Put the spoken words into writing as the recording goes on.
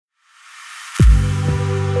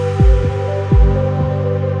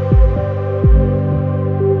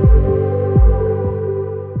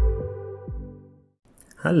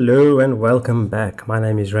Hello and welcome back. My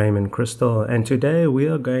name is Raymond Crystal, and today we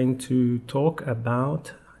are going to talk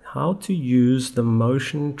about how to use the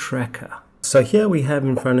motion tracker. So here we have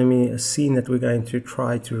in front of me a scene that we're going to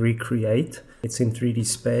try to recreate. It's in 3D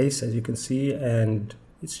space, as you can see, and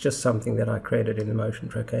it's just something that I created in the motion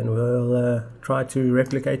tracker, and we'll try to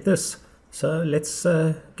replicate this. So let's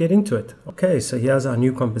get into it. Okay, so here's our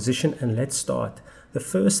new composition, and let's start. The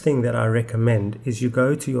first thing that I recommend is you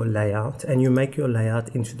go to your layout and you make your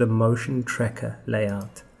layout into the motion tracker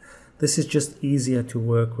layout. This is just easier to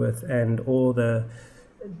work with, and all the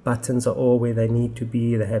buttons are all where they need to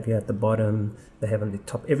be. They have here at the bottom, they have on the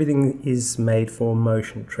top. Everything is made for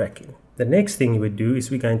motion tracking. The next thing you would do is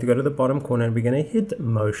we're going to go to the bottom corner and we're going to hit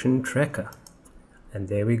motion tracker. And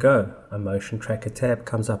there we go. A motion tracker tab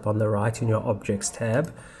comes up on the right in your objects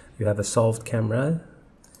tab. You have a solved camera.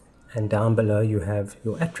 And down below you have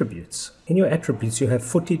your attributes. In your attributes you have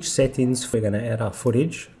footage settings. We're going to add our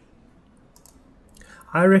footage.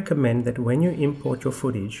 I recommend that when you import your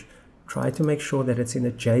footage, try to make sure that it's in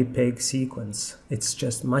a JPEG sequence. It's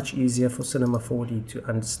just much easier for Cinema 4D to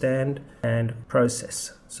understand and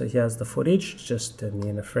process. So here's the footage, just me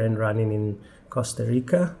and a friend running in Costa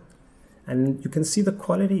Rica. And you can see the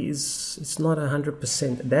quality it's not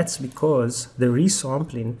 100%. That's because the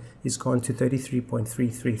resampling is gone to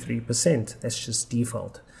 33.333%. That's just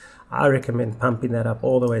default. I recommend pumping that up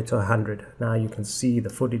all the way to 100. Now you can see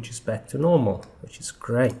the footage is back to normal, which is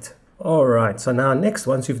great. Alright, so now next,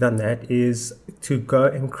 once you've done that, is to go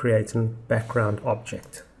and create a background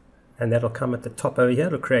object. And that'll come at the top over here.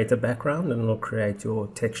 It'll create a background and it'll create your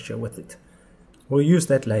texture with it. We'll use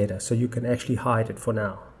that later, so you can actually hide it for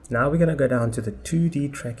now. Now we're going to go down to the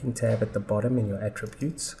 2D tracking tab at the bottom in your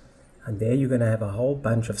attributes, and there you're going to have a whole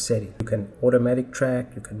bunch of settings. You can automatic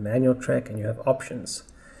track, you can manual track, and you have options.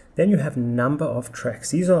 Then you have number of tracks.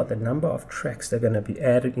 These are the number of tracks that are going to be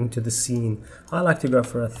added into the scene. I like to go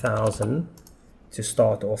for 1,000 to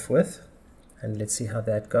start off with, and let's see how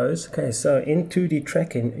that goes. Okay, so in 2D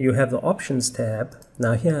tracking you have the options tab.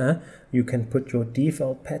 Now here you can put your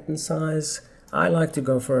default pattern size. I like to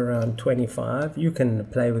go for around 25. You can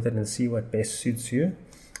play with it and see what best suits you.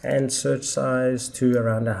 And search size to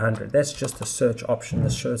around 100. That's just a search option, the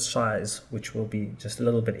search size, which will be just a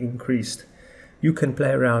little bit increased. You can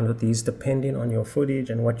play around with these depending on your footage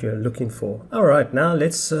and what you're looking for. Alright, now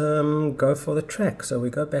let's go for the track. So we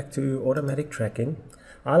go back to automatic tracking.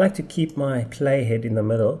 I like to keep my playhead in the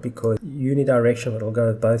middle because unidirectional, it'll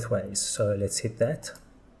go both ways. So let's hit that.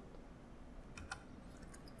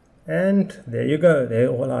 And there you go, there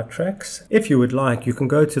are all our tracks. If you would like, you can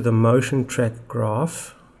go to the motion track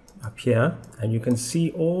graph up here and you can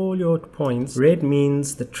see all your points. Red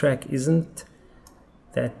means the track isn't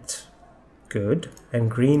that good,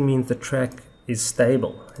 and green means the track is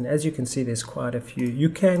stable. And as you can see, there's quite a few. You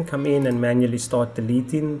can come in and manually start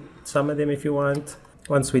deleting some of them if you want.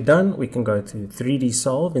 Once we're done, we can go to 3D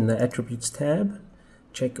Solve in the Attributes tab.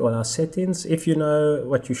 Check all our settings. If you know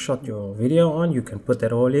what you shot your video on, you can put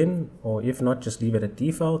that all in, or if not, just leave it at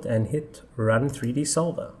default and hit Run 3D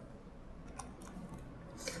Solver.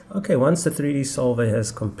 Okay, once the 3D Solver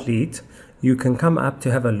is complete, you can come up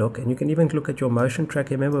to have a look, and you can even look at your motion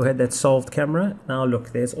tracker. Remember we had that solved camera? Now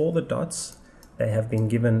look, there's all the dots. They have been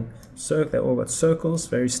given, they all got circles,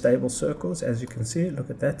 very stable circles, as you can see. Look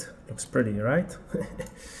at that, looks pretty, right?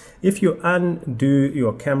 If you undo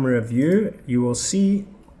your camera view, you will see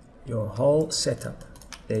your whole setup.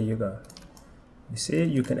 There you go. You see,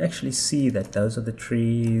 you can actually see that those are the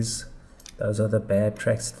trees, those are the bad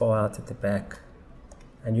tracks far out at the back.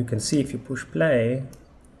 And you can see if you push play,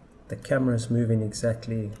 the camera is moving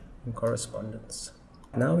exactly in correspondence.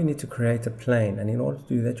 Now we need to create a plane, and in order to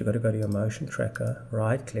do that, you've got to go to your motion tracker,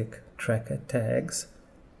 right click, tracker tags,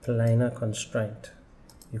 planar constraint.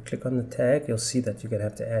 You click on the tag, you'll see that you're going to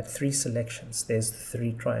have to add 3 selections. There's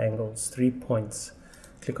 3 triangles, 3 points.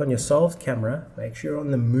 Click on your solved camera, make sure you're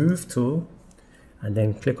on the move tool, and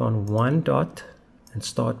then click on one dot and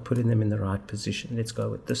start putting them in the right position. Let's go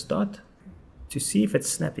with this dot. To see if it's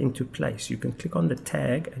snapped into place, you can click on the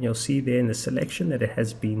tag and you'll see there in the selection that it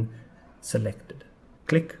has been selected.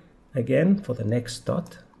 Click again for the next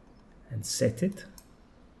dot and set it.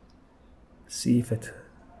 See if it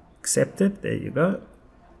accepted. There you go.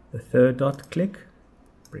 The third dot, click,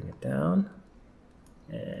 bring it down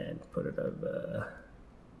and put it over.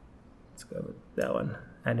 Let's go with that one,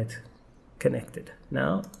 and it connected.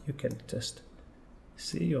 Now you can just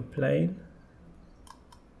see your plane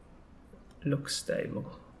looks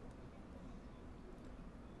stable.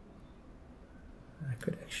 I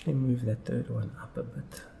could actually move that third one up a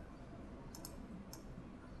bit.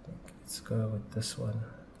 I think let's go with this one.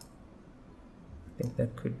 think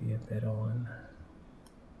that could be a better one.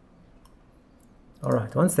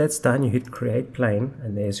 Alright, once that's done, you hit create plane,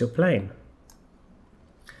 and there's your plane.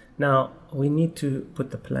 Now we need to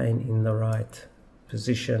put the plane in the right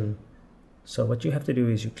position. So what you have to do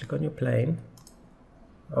is you click on your plane.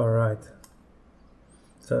 Alright,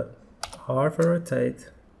 so half a rotate,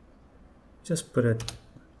 just put it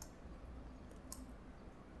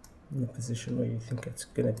in the position where you think it's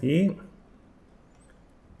going to be.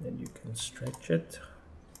 Then you can stretch it.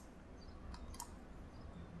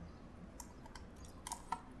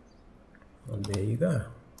 And there you go.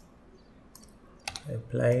 The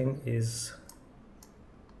plane is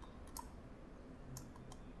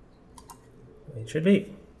where it should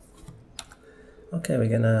be. Okay, we're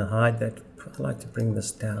going to hide that. I like to bring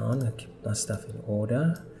this down and keep my stuff in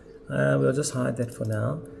order. We'll just hide that for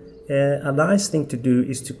now. A nice thing to do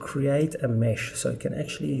is to create a mesh so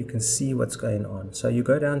you can see what's going on. So you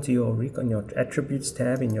go down to your attributes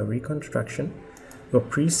tab in your reconstruction, your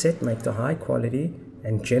preset, make to high quality,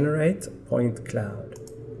 and generate point cloud.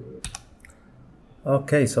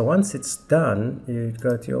 Okay, so once it's done, you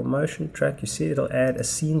go to your motion track, you see it'll add a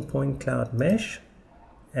scene point cloud mesh,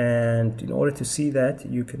 and in order to see that,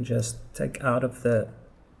 you can just take out of the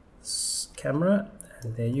camera,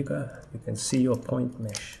 and there you go, you can see your point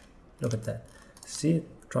mesh. Look at that. See, it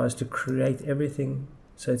tries to create everything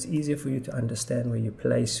so it's easier for you to understand where you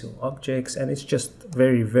place your objects, and it's just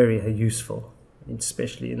very, very useful,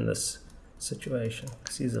 especially in this situation.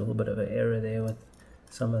 See, there's a little bit of an error there with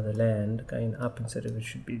some of the land going up instead of it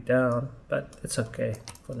should be down, but it's okay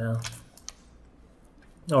for now.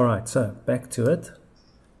 Alright, so back to it.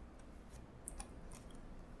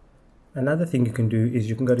 Another thing you can do is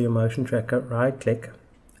you can go to your motion tracker, right click,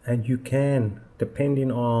 and you can,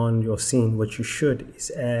 depending on your scene, what you should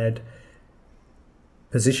is add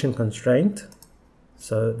position constraint.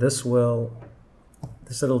 So this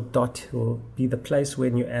little dot will be the place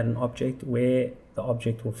when you add an object where the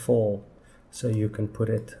object will fall. So you can put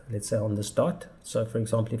it, let's say, on this dot. So for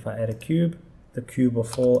example, if I add a cube, the cube will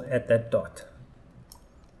fall at that dot.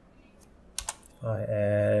 If I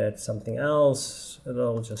add something else,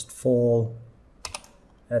 it'll just fall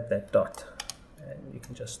at that dot. And you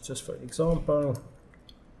can just for example,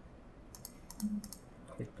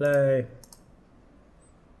 hit play.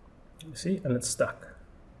 You see, and it's stuck.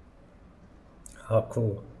 How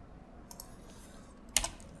cool.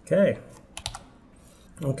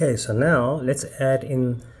 Okay, so now let's add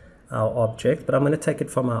in our object, but I'm going to take it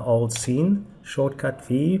from our old scene. Shortcut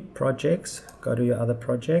V, projects, go to your other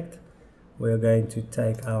project. We're going to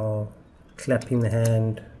take our clapping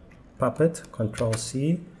hand puppet, Control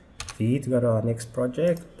C, V to go to our next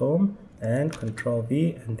project, boom, and Control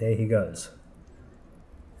V, and there he goes.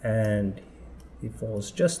 And he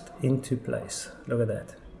falls just into place. Look at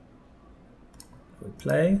that. We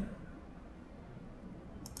play.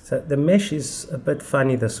 So the mesh is a bit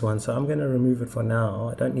funny, this one, so I'm going to remove it for now.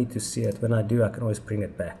 I don't need to see it. When I do, I can always bring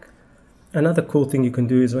it back. Another cool thing you can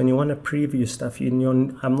do is when you want to preview stuff in your,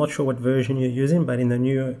 I'm not sure what version you're using, but in the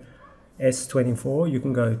new S24 you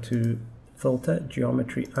can go to filter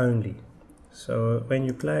geometry only. So when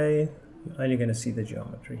you play, you're only going to see the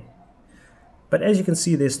geometry. But as you can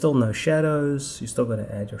see, there's still no shadows. You still got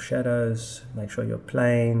to add your shadows, make sure your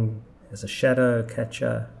plane has a shadow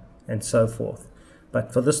catcher, and so forth.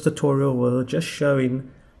 But for this tutorial, we're just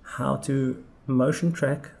showing how to motion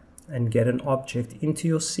track and get an object into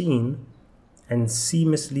your scene and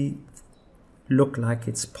seamlessly look like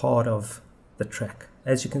it's part of the track.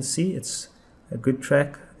 As you can see, it's a good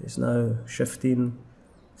track. There's no shifting,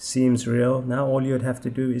 seems real. Now all you'd have to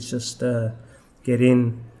do is just get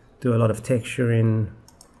in, do a lot of texturing.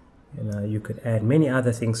 You know, you could add many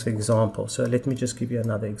other things, for example. So let me just give you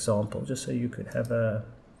another example, just so you could have a,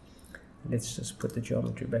 let's just put the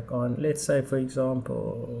geometry back on. Let's say, for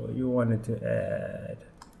example, you wanted to add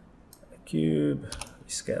a cube. We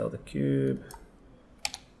scale the cube.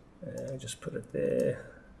 Just put it there.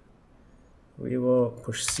 We will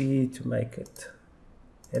push C to make it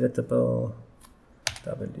editable.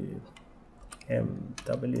 W, M,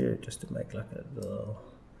 W, just to make like a little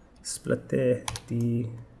split there. D,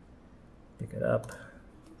 pick it up.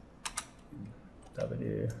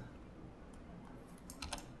 W.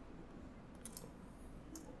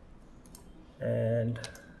 And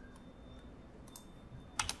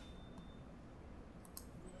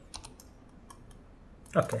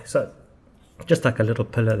okay, so just like a little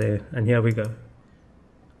pillar there, and here we go.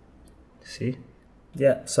 See?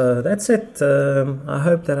 Yeah, so that's it. I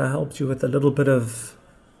hope that I helped you with a little bit of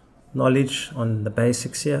knowledge on the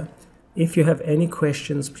basics here. If you have any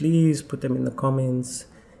questions, please put them in the comments.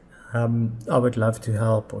 I would love to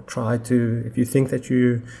help, or try to. If you think that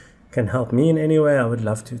you can help me in any way, I would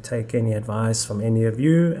love to take any advice from any of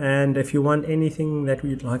you. And if you want anything that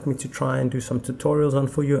you'd like me to try and do some tutorials on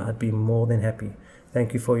for you, I'd be more than happy.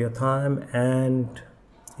 Thank you for your time and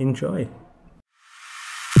enjoy.